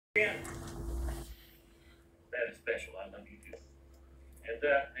Yeah. That is special. I love you too. Hands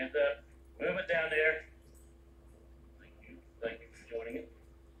up. Move it down there. Thank you. Thank you for joining it.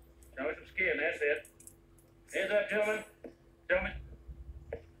 Show me some skin. That's it. Hands up, gentlemen. Gentlemen.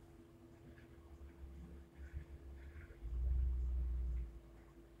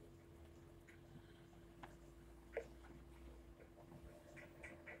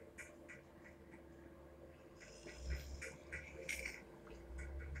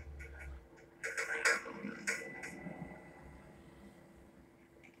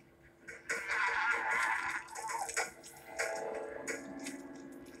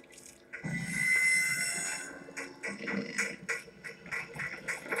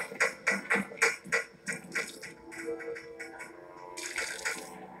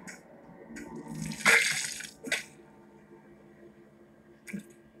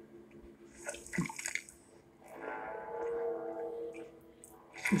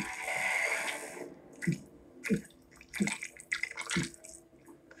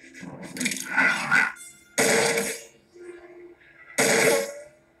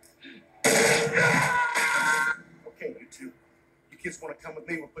 Okay, you two. You kids want to come with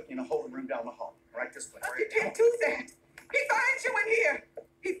me? We're putting you in a holding room down the hall. Right this way. You can't do that. He finds you in here.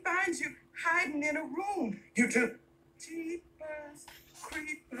 He finds you hiding in a room. You two. Jeepers,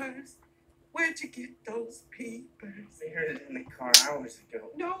 creepers. Where'd you get those peepers? They heard it in the car hours ago.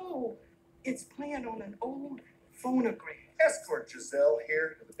 No, it's playing on an old phonograph. Escort Giselle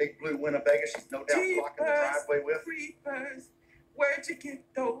here to the big blue Winnebago. She's no doubt blocking the driveway with. Creepers. Where'd you get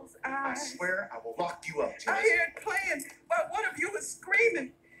those I eyes? swear I will lock you up, I Jess. hear it playing, but one of you is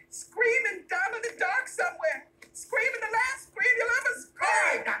screaming down in the dark somewhere. Screaming the last scream you'll ever All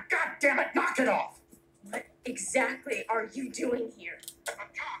scream. right, now, God damn it, knock it off. What exactly are you doing here? Up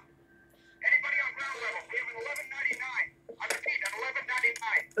top. Anybody on ground level? We have an 1199. I repeat, an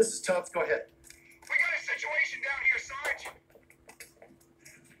 1199. This is Tubbs. Go ahead. We got a situation down here, Sarge.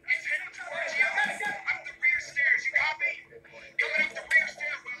 He's heading towards you. Up the rear stairs. You copy? Coming up the rear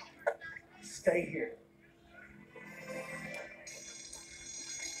stairwell. Stay here.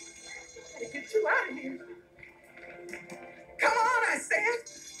 Get you out of here. Come on, I said.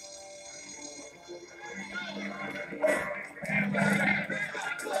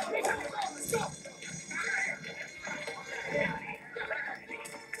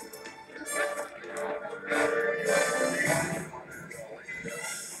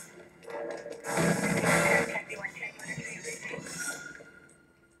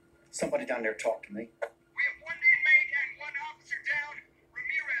 Somebody down there talk to me. We have one inmate and one officer down.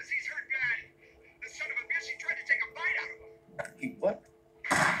 Ramirez, he's hurt bad. The son of a bitch, he tried to take a bite out of him. He what?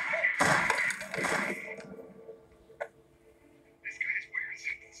 This guy is wearing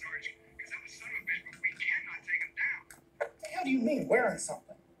something, Sarge. Because I'm a son of a bitch, but we cannot take him down. What the hell do you mean wearing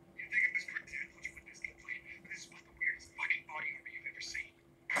something? You think of this pretend, don't you, with this complaint? But this is about the weirdest fucking body armor you've ever seen.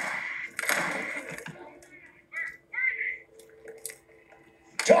 Where is he?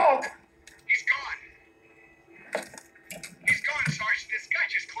 Talk! He's gone. He's gone, Sarge. This guy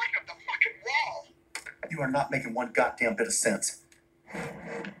just climbed up the fucking wall. You are not making one goddamn bit of sense. You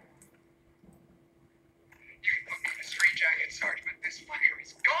can put me in a straitjacket, Sarge, but this fucker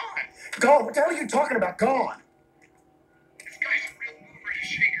is gone. Gone? What the hell are you talking about? Gone?